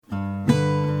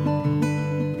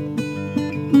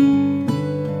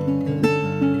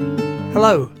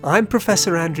Hello, I'm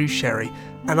Professor Andrew Sherry,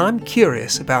 and I'm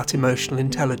curious about emotional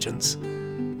intelligence.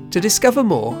 To discover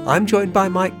more, I'm joined by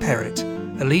Mike Perrett,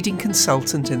 a leading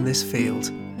consultant in this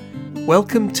field.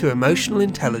 Welcome to Emotional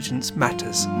Intelligence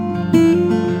Matters.